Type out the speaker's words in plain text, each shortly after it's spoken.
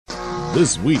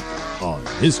This week on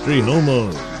History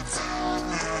Homos. I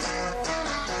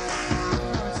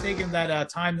was thinking that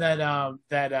time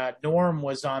that Norm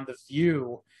was on The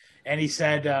View, and he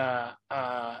said,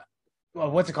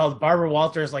 what's it called? Barbara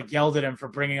Walters yelled at him for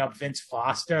bringing up Vince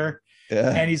Foster,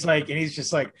 and he's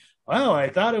just like, well, I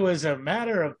thought it was a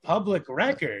matter of public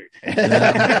record.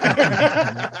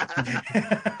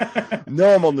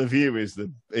 Norm on The View is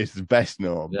the best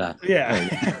Norm.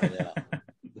 Yeah.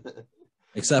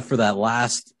 Except for that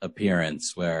last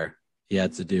appearance where he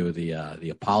had to do the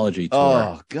apology tour.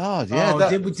 Oh God, yeah.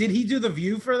 Did he do The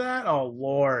View for that? Oh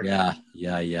Lord. Yeah.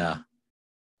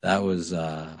 That was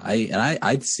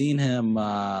I'd seen him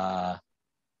at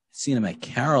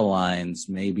Caroline's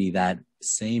maybe that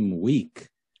same week.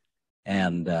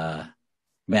 And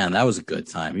man, that was a good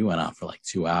time. He went on for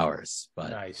 2 hours.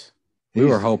 But nice. We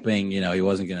were hoping, he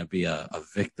wasn't going to be a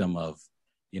victim of,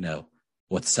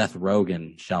 what Seth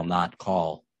Rogen shall not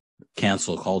call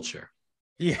cancel culture.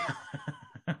 Yeah.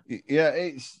 Yeah,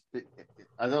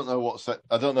 I don't know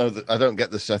I don't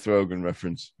get the Seth Rogen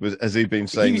reference. Has he been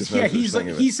saying this? Yeah, he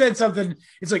said something.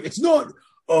 It's it's not.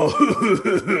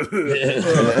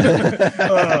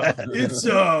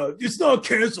 It's not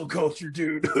cancel culture,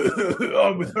 dude.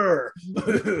 I'm with her.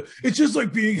 It's just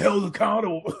like being held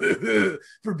accountable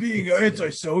for being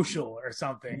antisocial or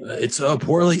something. It's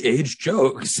poorly aged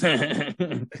jokes.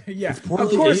 Yeah, of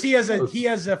course he has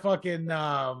a fucking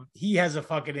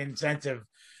incentive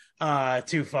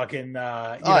to fucking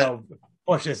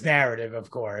push this narrative.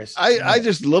 Of course, I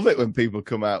just love it when people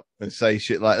come out and say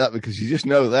shit like that because you just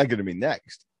know they're going to be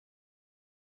next.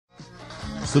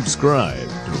 Subscribe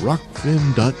to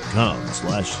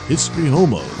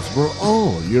rockfin.com/historyhomos for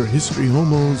all your History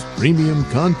Homos premium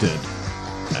content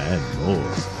and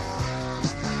more.